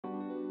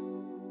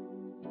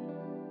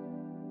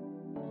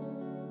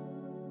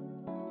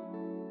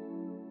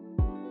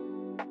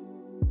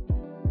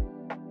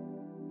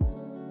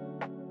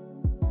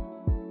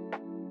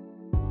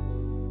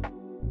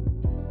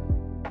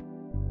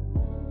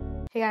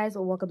Hey guys,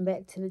 welcome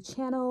back to the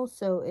channel.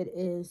 So it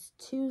is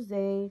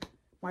Tuesday,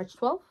 March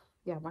 12th.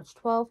 Yeah, March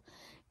 12th.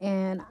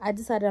 And I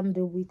decided I'm gonna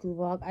do a weekly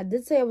vlog. I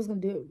did say I was gonna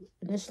do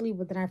it initially,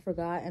 but then I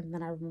forgot and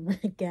then I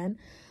remembered again.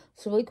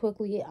 So really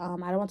quickly, I don't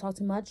want to talk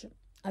too much.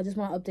 I just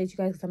want to update you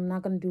guys because I'm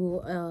not gonna do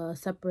a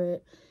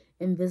separate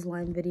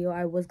Invisalign video.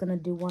 I was gonna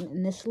do one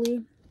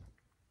initially,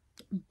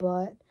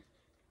 but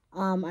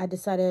I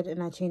decided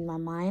and I changed my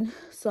mind.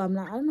 So I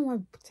don't know why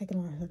I'm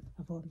taking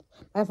my phone.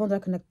 My phones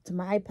are connected to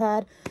my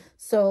iPad.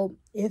 So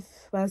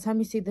if by the time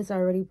you see this, I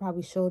already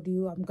probably showed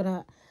you, I'm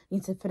gonna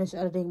need to finish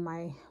editing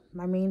my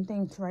main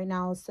thing right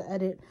now is to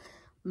edit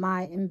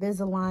my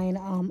Invisalign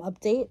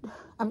update.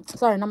 I'm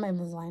sorry, not my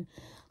Invisalign,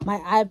 my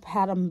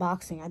iPad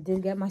unboxing. I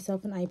did get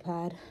myself an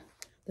iPad.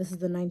 This is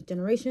the 9th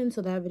generation,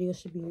 so that video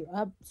should be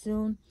up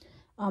soon.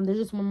 There's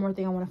just one more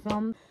thing I want to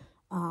film.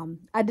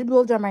 I did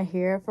blow dry my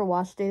hair for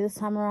wash day this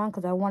time around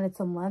because I wanted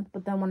some length.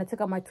 But then when I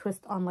took out my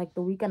twist on like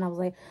the weekend, I was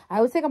like, I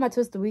always take out my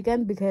twist the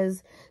weekend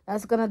because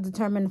that's gonna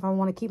determine if I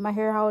want to keep my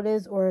hair how it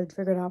is or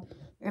figure it out.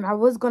 And I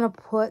was gonna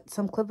put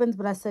some clip-ins,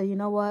 but I said, you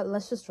know what,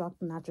 let's just rock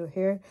the natural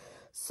hair.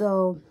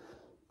 So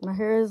my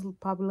hair is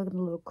probably looking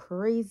a little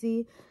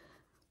crazy.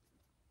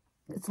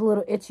 It's a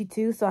little itchy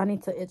too, so I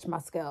need to itch my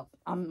scalp.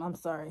 I'm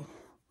sorry.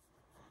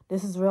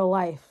 This is real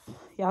life.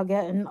 Y'all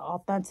getting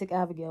authentic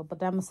Abigail, but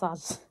that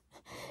massage,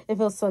 it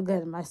feels so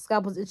good. My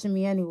scalp was itching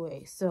me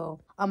anyway. So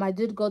I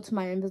did go to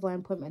my Invisalign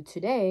appointment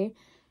today.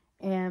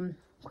 And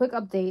quick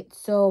update.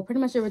 So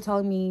pretty much they were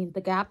telling me the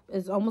gap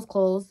is almost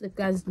closed. If you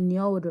guys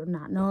know or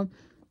not know,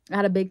 I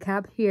had a big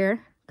gap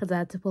here because I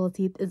had to pull the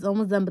teeth. It's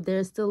almost done, but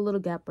there's still a little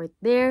gap right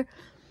there.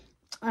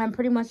 And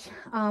pretty much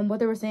what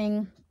they were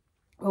saying,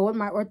 or what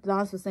my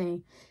orthodontist was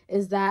saying,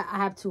 is that I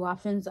have two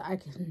options. I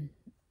can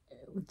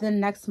within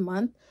next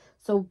month.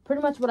 So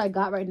pretty much what I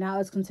got right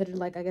now is considered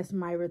like, I guess,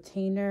 my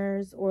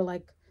retainers or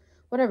like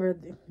whatever.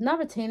 Not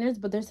retainers,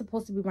 but they're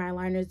supposed to be my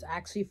aligners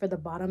actually for the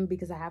bottom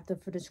because I have to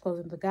finish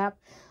closing the gap.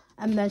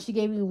 And then she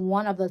gave me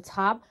one of the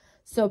top.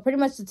 So pretty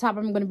much the top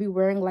I'm going to be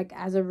wearing like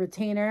as a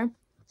retainer.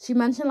 She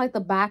mentioned like the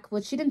back,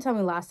 which she didn't tell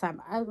me last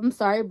time. I'm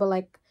sorry, but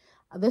like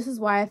this is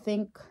why I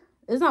think,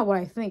 it's not what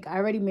I think. I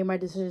already made my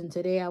decision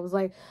today. I was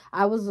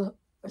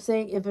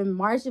saying if in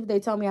March, if they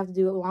tell me I have to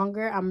do it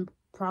longer, I'm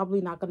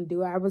probably not going to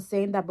do it. I was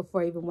saying that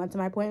before I even went to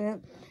my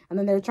appointment, and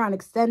then they're trying to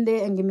extend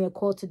it and give me a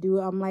quote to do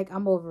it. I'm like,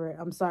 I'm over it.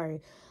 I'm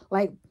sorry.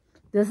 Like,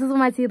 this is what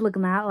my teeth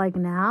looking at like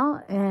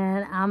now,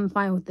 and I'm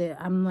fine with it.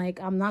 I'm like,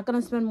 I'm not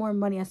going to spend more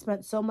money. I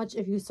spent so much.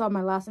 If you saw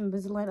my last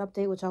Invisalign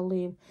update, which I'll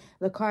leave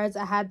the cards,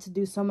 I had to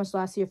do so much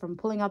last year from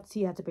pulling out the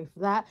teeth. I had to pay for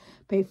that,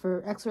 pay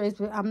for x-rays,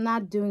 but I'm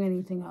not doing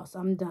anything else.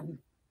 I'm done.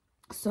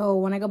 So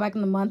when I go back in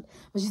the month,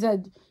 but she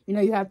said, you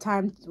know, you have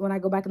time when I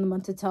go back in the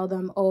month to tell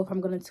them, oh, if I'm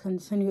going to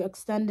continue to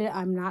extend it.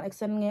 I'm not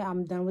extending it.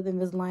 I'm done with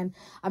Invisalign.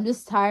 I'm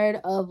just tired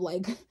of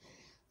like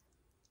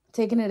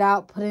taking it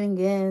out, putting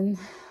it in.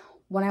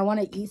 When I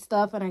want to eat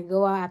stuff and I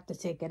go out, I have to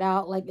take it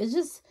out. Like, it's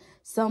just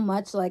so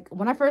much. Like,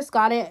 when I first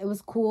got it, it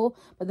was cool.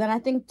 But then I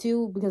think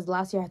too, because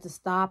last year I had to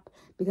stop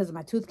because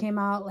my tooth came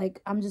out. Like,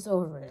 I'm just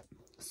over it.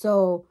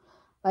 So,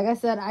 like I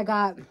said, I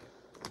got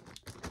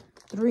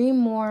 3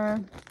 more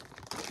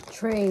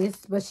trays,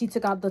 but she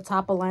took out the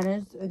top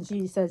aligners and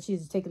she said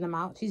she's taking them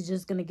out. She's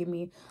just gonna give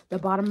me the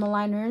bottom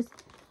aligners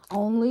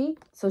only.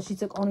 So she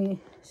took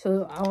only,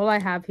 so all I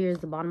have here is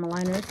the bottom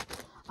aligners.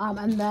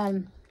 And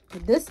then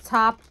this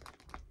top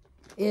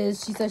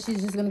is, she said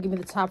she's just gonna give me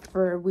the top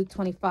for week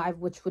 25,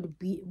 which would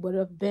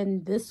have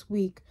been this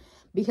week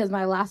because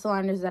my last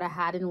aligners that I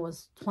had in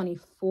was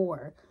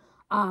 24.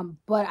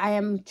 But I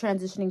am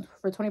transitioning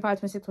for 25,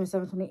 26,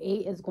 27,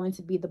 28 is going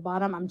to be the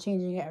bottom. I'm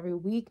changing it every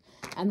week.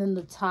 And then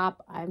the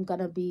top, I'm going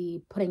to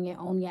be putting it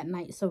only at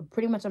night. So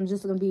pretty much I'm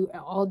just going to be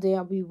all day.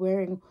 I'll be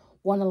wearing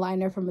one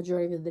aligner for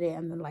majority of the day.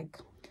 And then like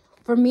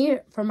for me,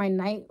 for my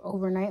night,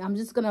 overnight, I'm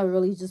just going to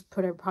really just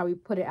probably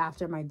put it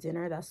after my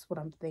dinner. That's what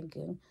I'm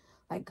thinking.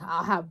 Like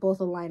I'll have both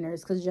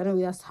aligners because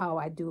generally that's how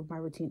I do my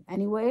routine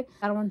anyway.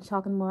 I don't want to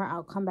talk anymore.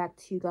 I'll come back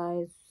to you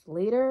guys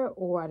later,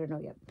 or I don't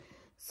know yet.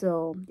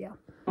 So yeah.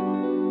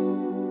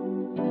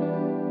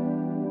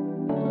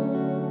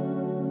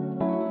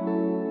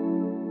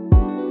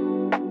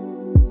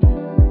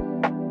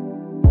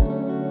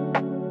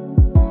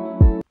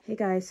 Hey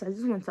guys, so I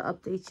just wanted to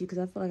update you because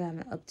I feel like I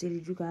haven't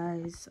updated you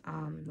guys.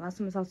 Last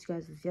time I talked to you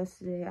guys was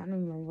yesterday. I don't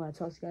even remember what I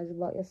talked to you guys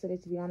about yesterday,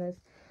 to be honest.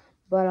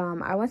 But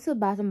I went to the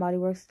Bath and Body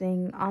Works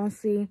thing.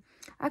 Honestly,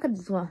 I could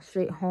just went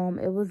straight home.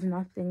 It was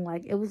nothing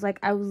like, it was like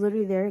I was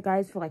literally there,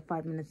 guys, for like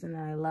 5 minutes and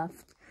then I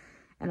left.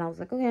 And I was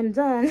like, okay, I'm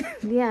done.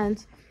 The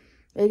end.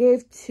 They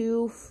gave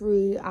 2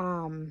 free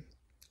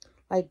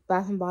like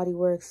Bath and Body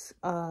Works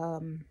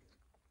hand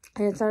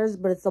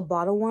sanitizers, but it's the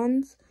bottle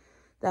ones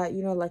that,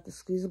 you know, like the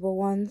squeezable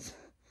ones.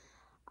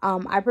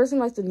 I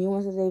personally like the new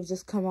ones that they've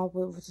just come up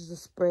with, which is the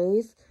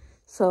sprays.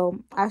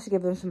 So I actually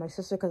gave them to my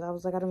sister because I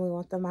was like, I don't really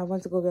want them. I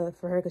went to go get it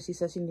for her because she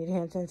said she needed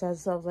hand sanitizer.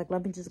 So I was like,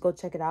 let me just go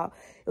check it out.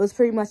 It was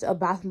pretty much a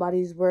Bath and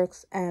Body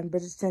Works and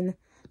Bridgerton,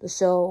 the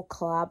show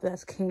collab.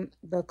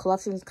 The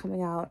collection is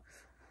coming out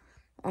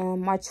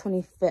March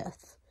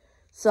 25th.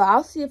 So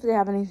I'll see if they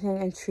have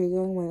anything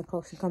intriguing when the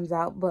collection comes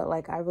out. But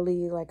like I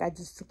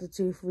just took the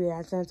 2 free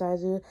hand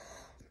sanitizer.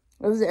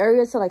 It was an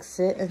area to like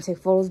sit and take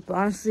photos, but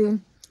honestly,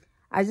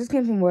 I just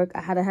came from work.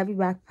 I had a heavy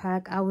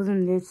backpack. I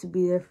wasn't there to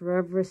be there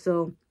forever.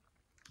 So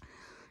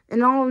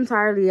in all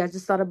entirety, I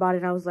just thought about it.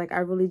 And I was like, I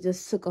really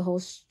just took a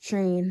whole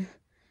train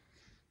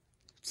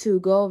to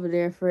go over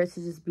there for it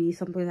to just be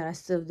something that I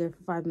stood there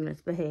for 5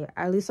 minutes. But hey,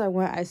 at least I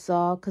went, I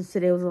saw, because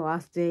today was the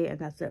last day, and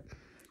that's it.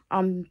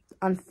 On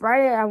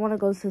Friday, I want to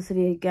go to the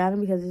city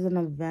again because there's an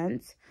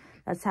event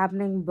that's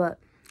happening, but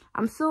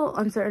I'm still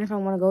uncertain if I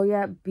want to go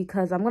yet,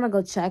 because I'm going to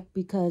go check,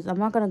 because I'm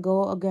not going to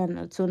go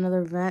again to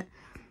another event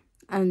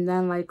and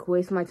then like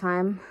waste my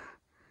time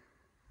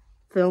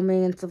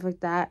filming and stuff like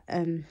that.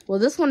 And well,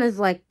 this one is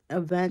like an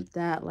event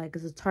that like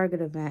is a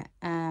Target event,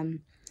 and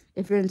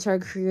if you're in the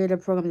Target Creator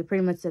Program, they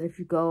pretty much said if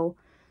you go,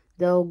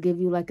 they'll give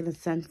you like an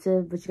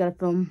incentive, but you gotta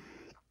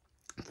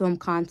film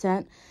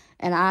content.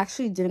 And I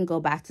actually didn't go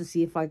back to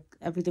see if like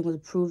everything was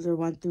approved or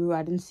went through.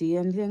 I didn't see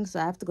anything, so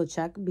I have to go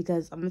check,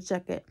 because I'm gonna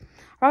check it.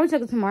 I'll probably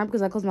check it tomorrow,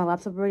 because I closed my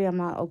laptop already. I'm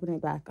not opening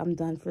it back. I'm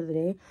done for the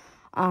day.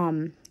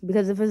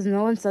 Because if there's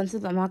no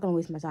incentive, I'm not gonna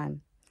waste my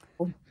time.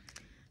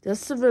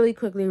 Just to really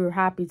quickly, we're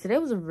happy. Today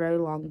was a very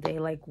long day.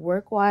 Like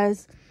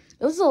work-wise,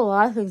 it was a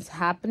lot of things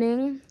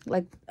happening.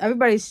 Like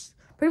everybody's,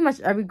 pretty much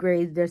every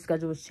grade, their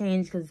schedule was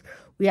changed, because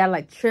we had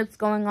like trips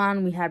going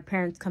on. We had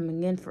parents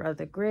coming in for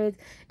other grades.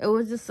 It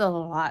was just a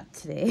lot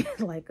today.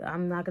 Like,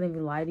 I'm not gonna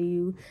even lie to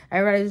you.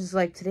 Everybody was just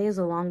like, today is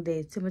a long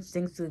day. Too much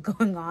things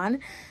going on,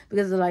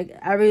 because like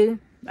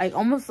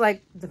almost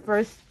like the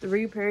first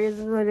 3 periods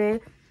of the day,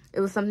 it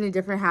was something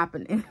different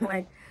happening.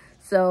 Like,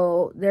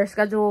 so their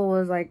schedule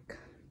was like,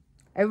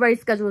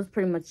 everybody's schedule was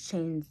pretty much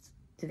changed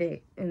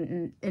today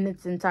in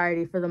its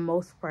entirety for the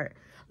most part.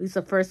 At least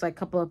the first like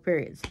couple of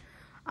periods.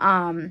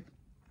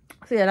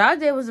 So yeah, that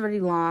day was really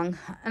long,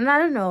 and I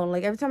don't know,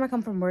 like every time I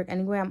come from work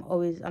anyway,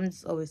 I'm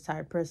just always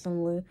tired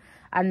personally.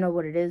 I don't know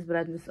what it is, but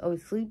I'm just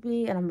always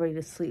sleepy, and I'm ready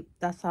to sleep.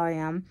 That's how I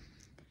am.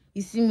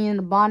 You see me in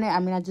the bonnet. I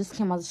mean, I just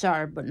came out of the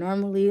shower, but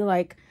normally,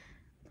 like,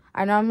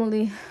 I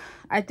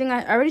think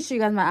I already showed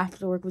you guys my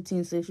after work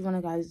routine, so if you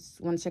guys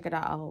want to check it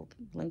out, I'll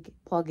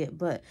plug it.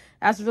 But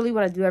that's really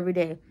what I do every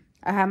day.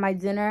 I have my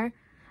dinner,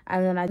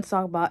 and then I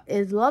talk about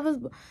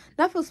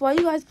Netflix. Why are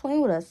you guys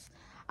playing with us?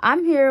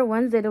 I'm here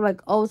Wednesday. They're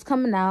like, oh, it's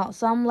coming out.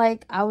 So I'm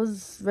like, I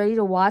was ready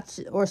to watch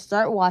or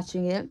start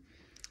watching it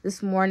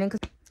this morning.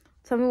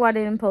 Tell me why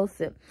they didn't post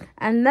it.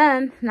 And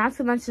then, not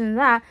to mention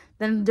that,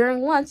 then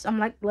during lunch, I'm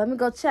like, let me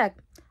go check.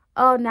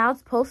 Oh, now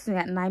it's posting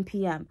at 9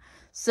 p.m.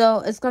 So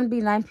it's going to be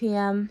 9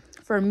 p.m.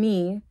 for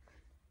me,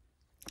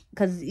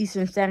 because it's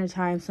Eastern Standard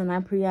Time. So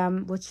 9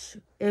 p.m., which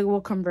it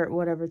will convert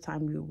whatever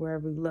time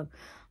wherever you live.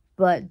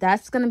 But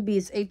that's going to be,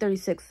 it's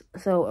 8:36.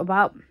 So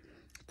about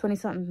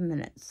 20-something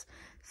minutes.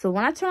 So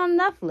when I turn on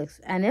Netflix,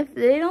 and if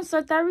they don't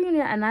start that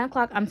reunion at 9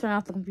 o'clock, I'm turning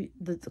off the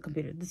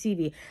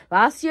TV.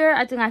 Last year,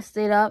 I think I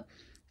stayed up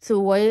to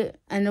wait,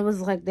 and it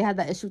was like they had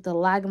that issue with the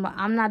lag.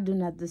 I'm not doing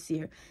that this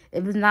year.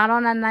 If it's not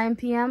on at 9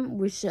 p.m.,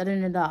 we're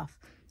shutting it off.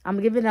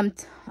 I'm giving them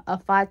a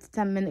 5 to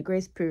 10 minute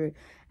grace period.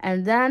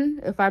 And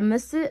then, if I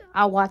miss it,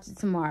 I'll watch it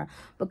tomorrow.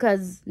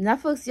 Because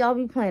Netflix, y'all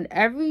be playing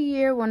every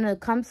year when it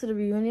comes to the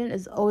reunion,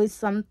 is always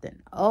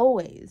something.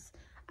 Always.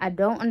 I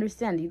don't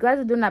understand. You guys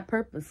are doing that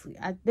purposely.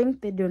 I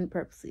think they're doing it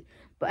purposely.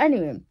 But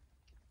anyway,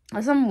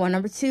 that's number 1.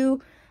 Number 2,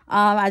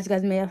 as you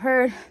guys may have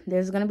heard,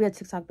 there's going to be a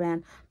TikTok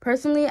ban.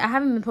 Personally, I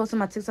haven't been posting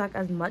my TikTok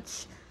as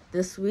much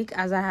this week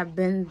as I have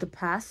been the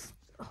past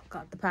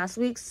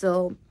week.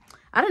 So,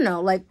 I don't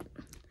know. Like,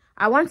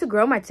 I wanted to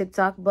grow my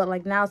TikTok, but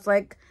like now it's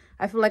like,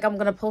 I feel like I'm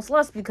going to post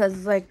less, because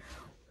it's like,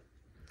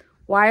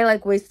 why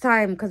like waste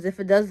time? Because if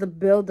the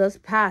bill does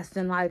pass,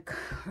 then like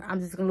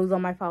I'm just gonna lose all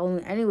my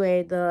following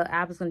anyway. The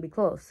app is gonna be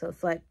closed. So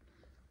it's like,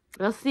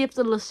 let's see if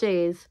the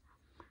Lachey's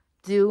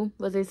do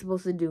what they're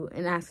supposed to do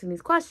in asking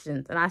these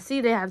questions. And I see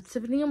they have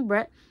Tiffany and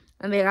Brett,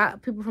 and they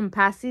got people from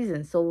past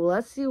seasons. So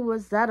let's see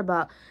what's that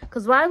about.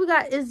 Because why we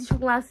got Izzy from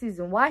last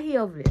season? Why he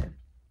over there?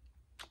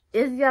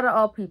 Izzy out of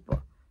all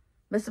people.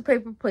 Mr.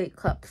 Paper Plate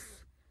Cups.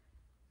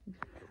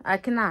 I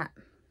cannot.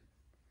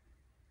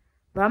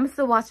 But I'm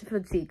still watching for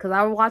the tea, because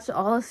I watched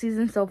all the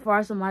season so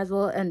far, so might as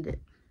well end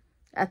it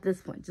at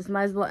this point. Just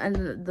might as well end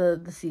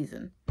the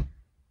season.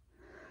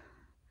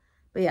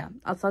 But yeah,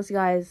 I'll talk to you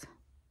guys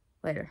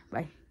later.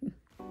 Bye.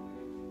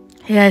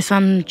 Hey guys, so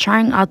I'm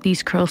trying out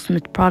these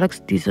CurlSmith products.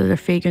 These are the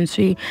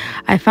fragrance-free.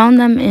 I found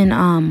them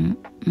in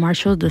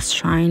Marshall, the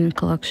Shine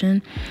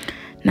collection.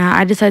 Now,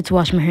 I decided to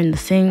wash my hair in the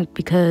sink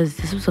because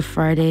this was a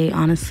Friday,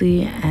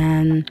 honestly,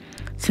 and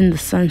since the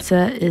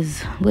sunset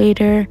is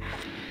later,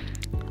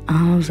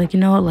 I was like, you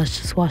know what,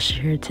 let's just wash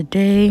your hair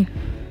today.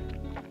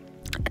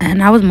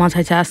 And I was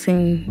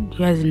multitasking. You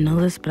guys didn't know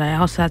this, but I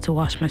also had to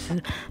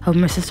help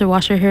my sister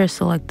wash her hair,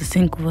 so like the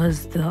sink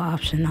was the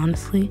option,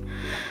 honestly.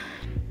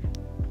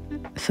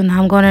 So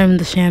now I'm going in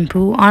the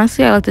shampoo.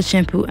 Honestly, I like the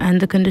shampoo and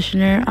the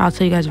conditioner. I'll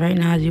tell you guys right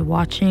now, as you're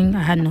watching,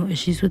 I had no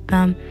issues with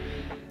them.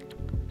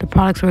 The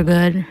products were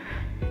good.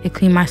 It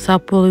cleaned my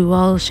scalp really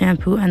well. The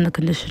shampoo and the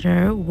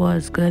conditioner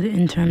was good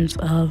in terms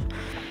of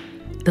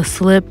the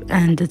slip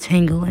and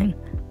detangling.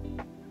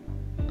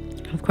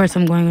 Of course,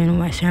 I'm going in with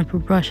my shampoo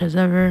brush as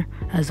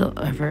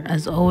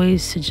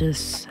always, to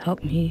just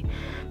help me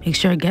make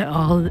sure I get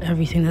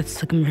everything that's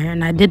stuck in my hair.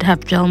 And I did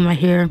have gel in my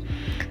hair.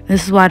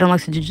 This is why I don't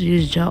like to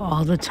use gel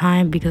all the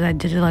time, because I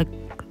did like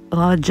a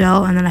lot of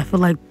gel, and then I feel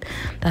like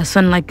that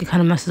sun, like, it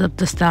kind of messes up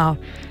the style.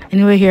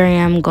 Anyway, here I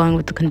am going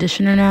with the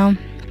conditioner now.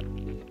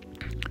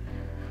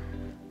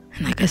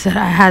 And like I said,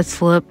 I had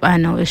slip. I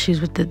had no issues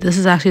with it. This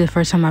is actually the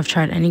first time I've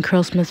tried any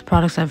CurlSmith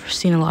products. I've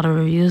seen a lot of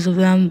reviews of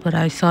them, but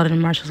I saw it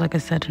in March, like I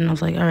said, and I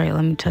was like, all right,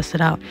 let me test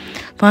it out.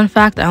 Fun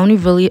fact, I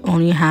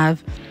only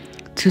have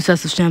 2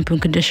 sets of shampoo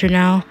and conditioner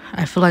now.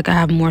 I feel like I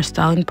have more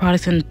styling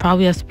products, and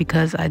probably that's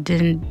because I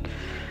didn't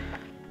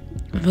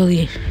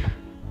really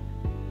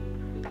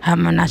have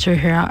my natural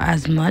hair out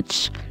as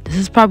much. This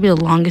is probably the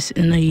longest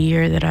in a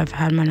year that I've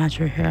had my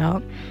natural hair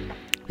out,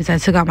 because I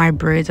took out my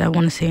braids, I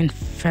want to say in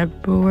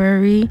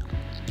February.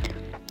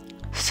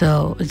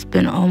 So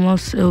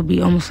it'll be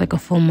almost like a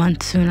full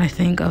month soon, I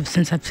think,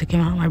 since I've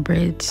taken out my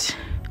braids.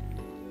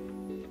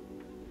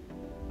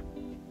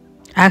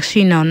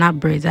 Actually, no, not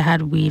braids. I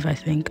had weave, I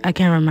think. I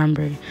can't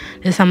remember.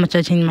 This is how much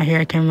I changed my hair.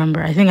 I can't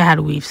remember. I think I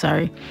had weave,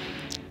 sorry.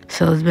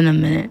 So it's been a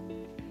minute.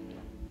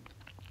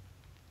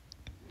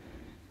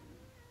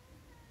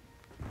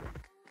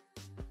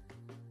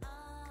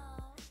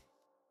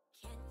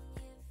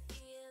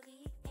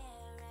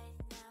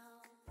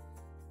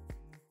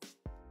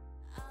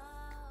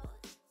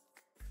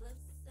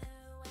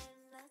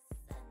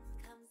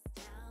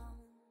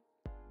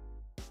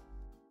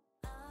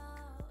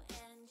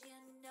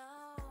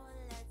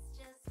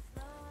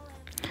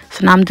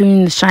 So now I'm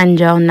doing the shine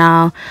gel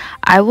now.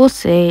 I will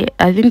say,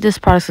 I think this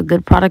product's a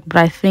good product, but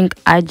I think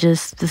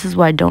this is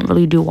why I don't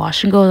really do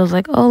wash and go. I was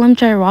like, oh, let me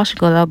try a wash and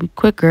go, that'll be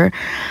quicker.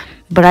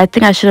 But I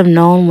think I should have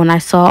known when I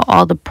saw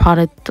all the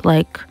product,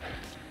 like,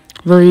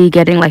 really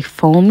getting, like,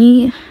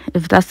 foamy,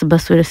 if that's the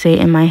best way to say it,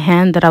 in my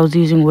hand, that I was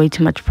using way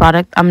too much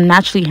product. I'm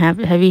naturally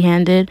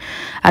heavy-handed.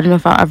 I don't know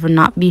if I'll ever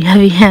not be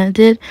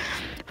heavy-handed,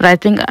 but I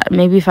think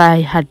maybe if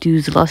I had to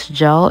use less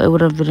gel, it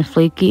would have been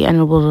flaky and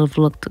it would have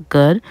looked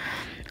good.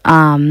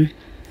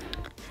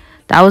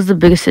 That was the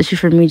biggest issue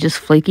for me, just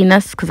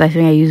flakiness, because I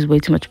think I used way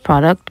too much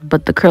product.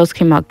 But the curls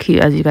came out cute,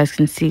 as you guys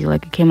can see.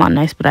 Like, it came out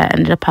nice, but I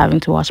ended up having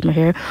to wash my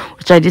hair,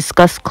 which I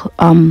discussed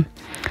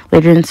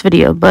later in this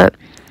video. But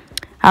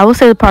I will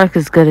say the product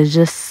is good. It's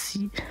just,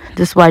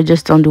 this is why I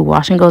just don't do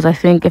wash and goes. I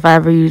think if I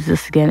ever use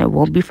this again, it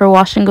won't be for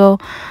wash and go.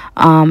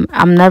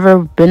 I've never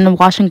been a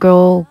wash and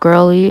go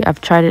girly.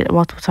 I've tried it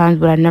multiple times,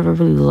 but I never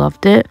really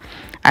loved it.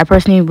 I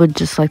personally would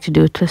just like to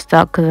do a twist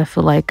out, because I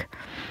feel like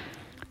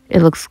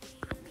it looks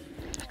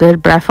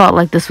good, but I felt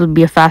like this would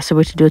be a faster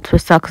way to do a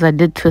twist out, because I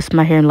did twist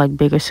my hair in, like,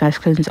 bigger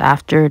sections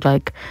after,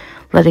 like,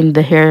 letting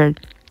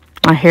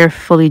my hair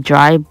fully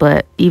dry.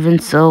 But even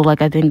so,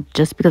 like, I think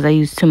just because I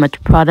used too much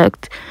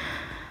product,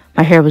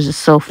 my hair was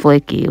just so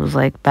flaky. It was,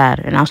 like, bad.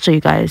 And I'll show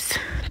you guys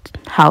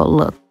how it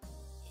looked.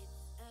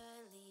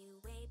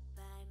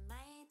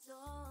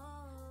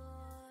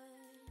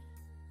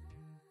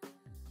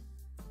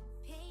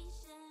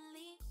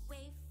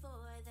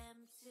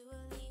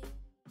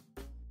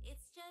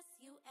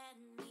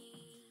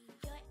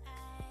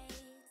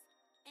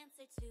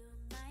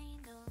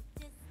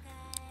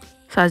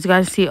 So as you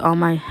guys see, all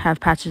my half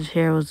patches of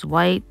hair was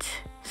white.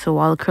 So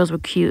while the curls were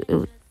cute,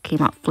 it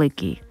came out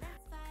flaky.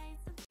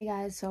 Hey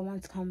guys, so I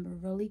wanted to come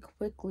really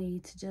quickly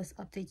to just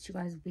update you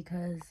guys,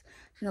 because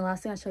the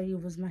last thing I showed you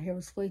was my hair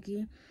was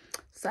flaky.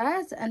 So I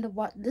had to end up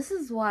this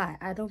is why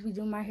I don't be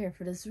doing my hair,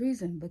 for this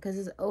reason, because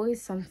it's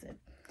always something.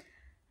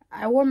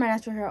 I wore my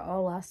natural hair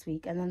all last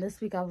week, and then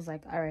this week I was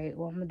like, all right,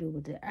 what I'm gonna do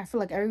with it? I feel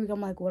like every week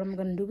I'm like, what am I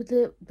gonna do with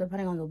it,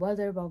 depending on the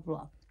weather, blah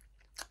blah.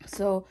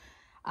 So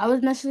I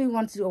was initially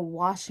wanting to do a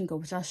wash and go,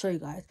 which I'll show you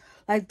guys.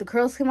 Like, the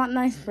curls came out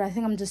nice, but I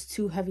think I'm just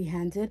too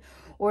heavy-handed.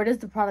 Or it is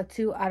the product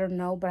too, I don't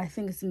know, but I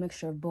think it's a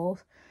mixture of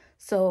both.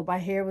 So my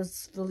hair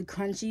was really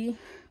crunchy,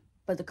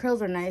 but the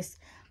curls were nice,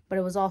 but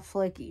it was all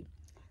flaky.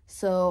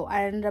 So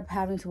I ended up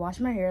having to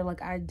wash my hair.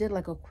 Like, I did,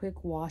 like, a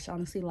quick wash,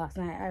 honestly, last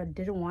night. I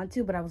didn't want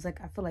to, but I was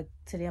like, I feel like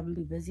today I'm gonna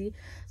be busy.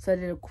 So I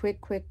did a quick,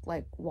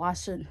 like,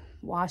 wash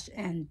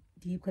and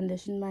deep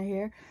condition my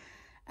hair.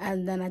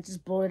 And then I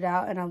just blew it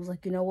out, and I was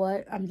like, you know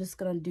what? I'm just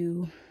going to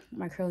do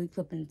my curly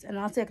clip-ins. And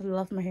honestly, I could have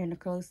left my hair in a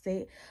curly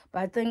state,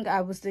 but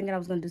I was thinking I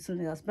was going to do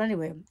something else. But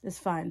anyway, it's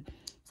fine.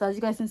 So as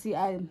you guys can see,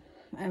 and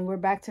we're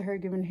back to her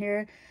giving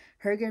hair.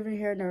 Her giving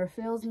hair never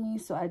fails me,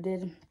 so I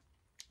don't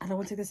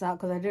want to take this out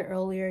because I did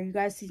earlier. You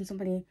guys seen so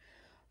many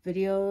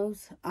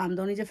videos.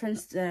 The only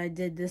difference that I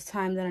did this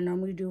time that I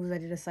normally do was I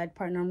did a side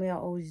part. Normally I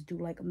always do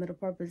like a middle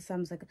part, but this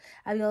time it's like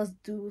Abigail,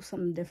 do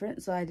something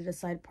different. So I did a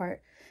side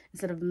part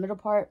instead of a middle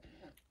part.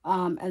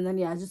 And then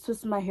yeah, I just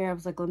twisted my hair. I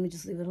was like, let me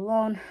just leave it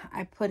alone.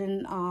 I put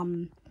in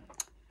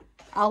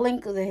I'll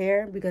link the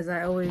hair because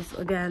I always,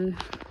 again,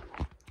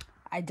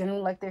 I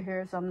genuinely like their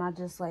hair, so I'm not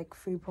just like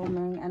free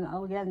combing. And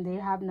again, they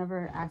have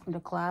never asked me to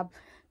collab.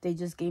 They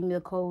just gave me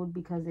the code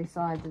because they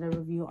saw I did a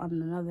review on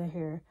another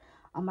hair.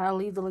 I'll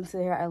leave the links to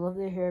their hair. I love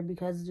their hair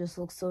because it just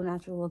looks so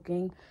natural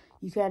looking.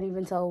 You can't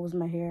even tell it was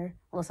my hair,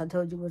 unless I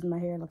told you it was my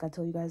hair, like I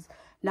told you guys.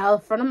 Now,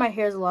 the front of my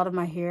hair is a lot of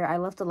my hair. I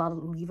left a lot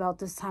of leave out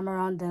this time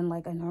around than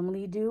like I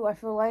normally do, I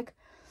feel like,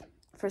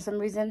 for some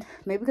reason.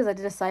 Maybe because I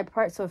did a side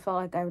part, so it felt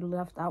like I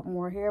left out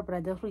more hair, but I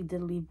definitely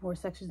did leave more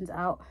sections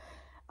out.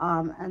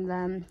 And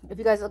then if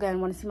you guys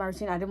again want to see my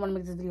routine, I didn't want to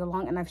make this video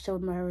long, and I've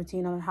showed my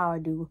routine on how I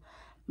do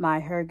my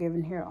hair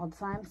given hair all the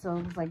time, so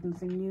it's like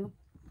nothing new.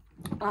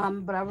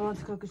 But I wanted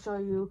to quickly show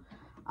you.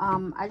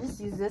 I just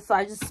use this, so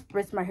I just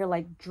spritzed my hair,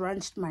 like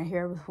drenched my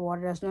hair with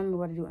water. That's normally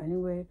what I do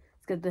anyway.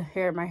 To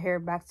get my hair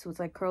back to its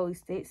like curly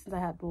state since I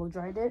had blow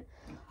dried it.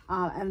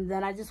 And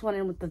then I just went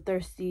in with the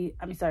thirsty,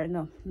 sorry,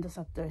 no, that's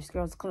not thirsty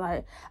curls,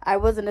 because I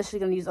was initially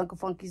going to use Uncle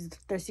Funky's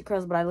thirsty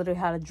curls, but I literally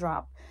had a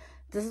drop.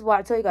 This is why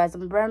I tell you guys,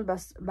 I'm a brand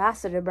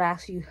ambassador, but I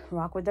actually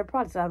rock with their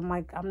products. I'm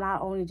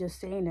not only just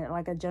saying it,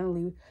 like I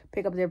generally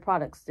pick up their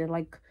products. They're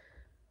like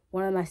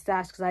one of my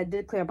stash, because I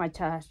did clear my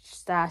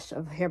stash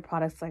of hair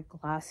products like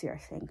last year, I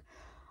think.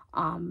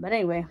 But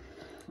anyway,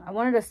 I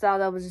wanted a style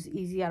that was just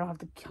easy. I don't have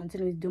to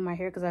continue to do my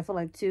hair, because I feel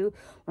like too,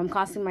 when I'm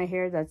constantly my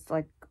hair, that's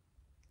like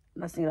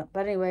messing it up.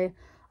 But anyway,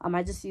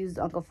 I just used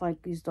Uncle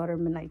Funky's Daughter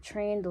Midnight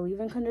Train, the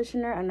leave-in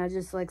conditioner, and I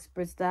just like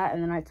spritzed that,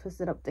 and then I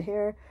twisted up the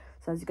hair.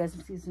 So as you guys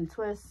can see, some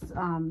twists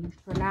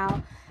for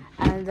now.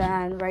 And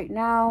then right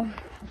now,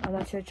 I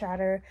want your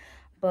chatter.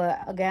 But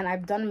again,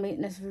 I've done a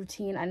maintenance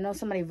routine. I know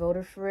somebody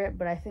voted for it,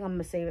 but I think I'm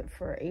gonna save it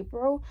for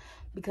April,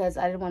 because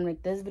I didn't want to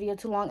make this video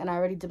too long, and I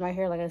already did my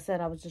hair. Like I said,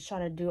 I was just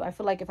trying to do, I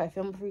feel like if I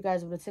filmed for you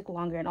guys, it would take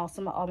longer, and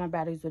also all my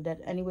batteries were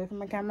dead anyway from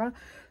my camera.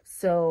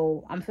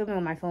 So I'm filming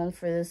on my phone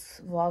for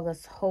this vlog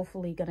that's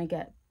hopefully gonna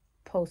get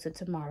posted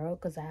tomorrow,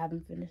 because I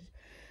haven't finished.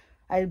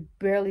 I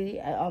barely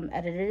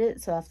edited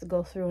it, so I have to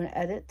go through and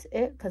edit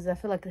it, because I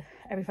feel like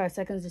every 5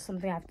 seconds there's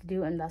something I have to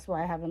do, and that's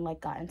why I haven't like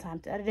gotten time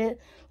to edit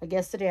it. Like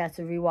yesterday I had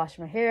to rewash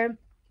my hair,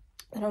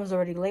 and I was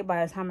already late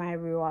by the time I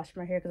rewashed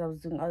my hair because I was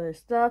doing other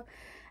stuff.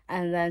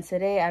 And then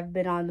today I've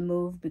been on the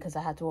move because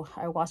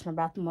I washed my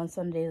bathroom on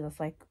Sundays. That's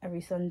like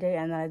every Sunday.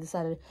 And then I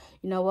decided,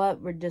 you know what,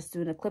 we're just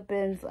doing the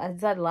clip-ins. I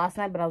decided last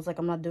night, but I was like,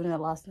 I'm not doing it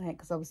last night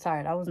because I was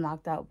tired. I was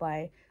knocked out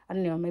by, I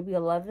don't know, maybe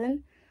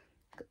 11.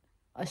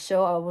 I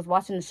was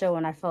watching the show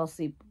and I fell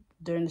asleep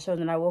during the show.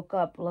 Then I woke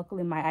up.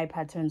 Luckily, my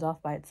iPad turns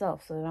off by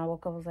itself. So then I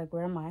woke up, I was like,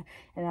 where am I?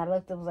 And I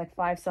looked, it was like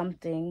 5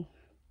 something.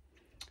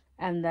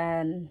 And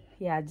then,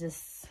 yeah, I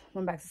just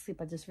went back to sleep.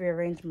 I just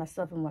rearranged my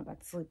stuff and went back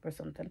to sleep or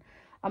something.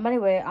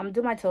 Anyway, I'm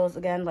doing my toes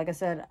again. Like I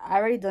said, I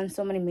already done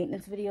so many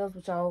maintenance videos,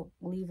 which I'll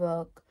leave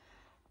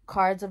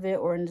cards of it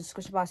or in the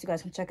description box. You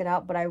guys can check it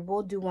out. But I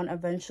will do one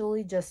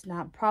eventually, just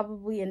not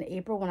probably in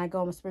April when I go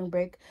on spring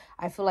break.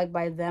 I feel like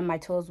by then my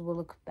toes will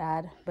look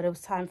bad. But it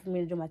was time for me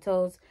to do my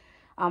toes.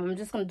 I'm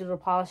just going to do the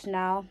polish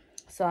now.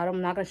 So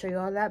I'm not going to show you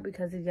all that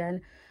because,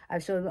 again,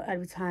 I've showed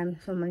every time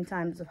so many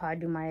times of how I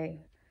do my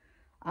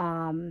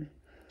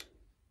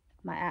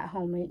my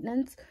at-home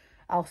maintenance.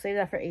 I'll save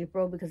that for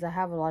April because I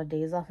have a lot of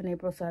days off in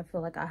April, so I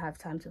feel like I have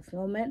time to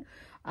film it.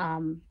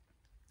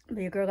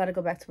 But your girl got to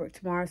go back to work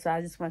tomorrow, so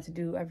I just want to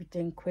do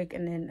everything quick.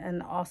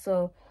 And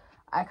also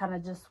I kind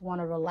of just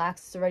want to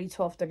relax. It's already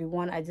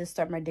 12:31. I just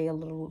start my day a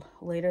little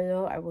later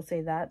though, I will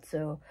say that.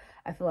 So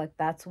I feel like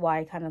that's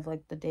why kind of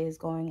like the day is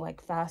going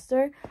like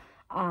faster.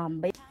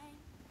 But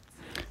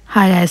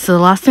hi guys, so the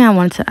last thing I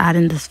wanted to add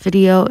in this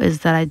video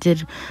is that I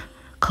did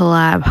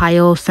collab.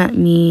 HighOh sent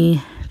me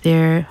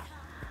their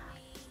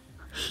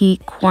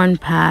heat corn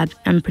pad,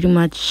 and pretty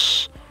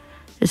much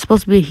it's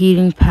supposed to be a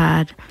heating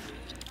pad.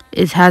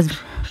 It has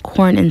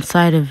corn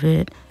inside of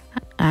it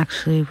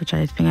actually, which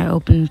I think I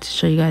opened to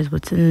show you guys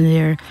what's in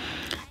there.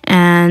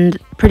 And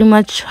pretty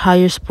much how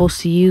you're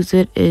supposed to use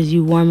it is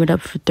you warm it up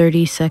for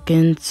 30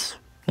 seconds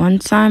one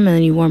time, and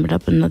then you warm it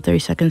up another 30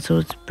 seconds, so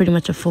it's pretty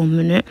much a full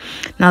minute.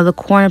 Now the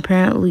corn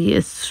apparently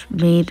is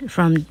made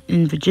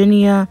in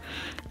Virginia,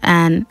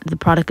 and the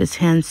product is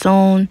hand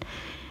sewn.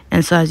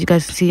 And so as you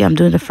guys can see, I'm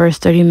doing the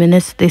first 30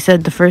 minutes. They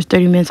said the first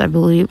 30 minutes,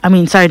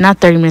 sorry, not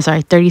 30 minutes,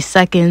 sorry, 30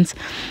 seconds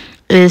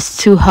is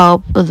to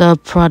help the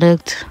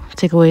product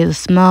take away the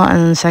smell. And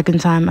then the second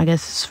time, I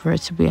guess, is for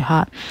it to be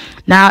hot.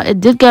 Now,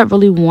 it did get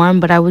really warm,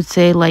 but I would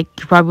say, like,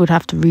 you probably would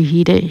have to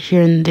reheat it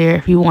here and there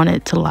if you want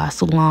it to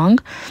last long.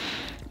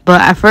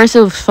 But at first,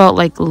 it felt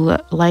like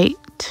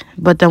light.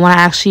 But then when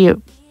I actually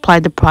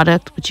applied the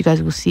product, which you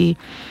guys will see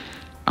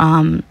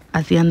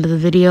at the end of the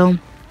video,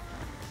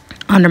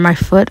 under my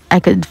foot, I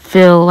could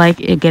feel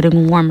like it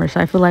getting warmer. So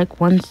I feel like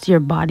once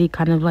your body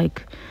kind of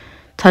like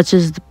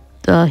touches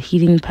the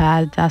heating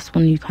pad, that's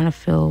when you kind of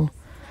feel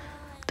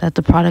that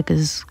the product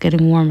is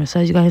getting warmer. So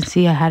as you guys can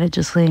see, I had it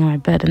just laying on my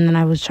bed, and then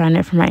I was trying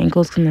it for my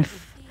ankles because my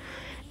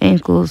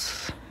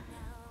ankles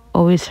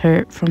always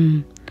hurt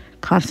from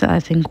constant, I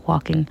think,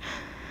 walking.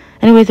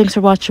 Anyway, thanks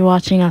for watching. I'll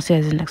see you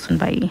guys in the next one.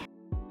 Bye.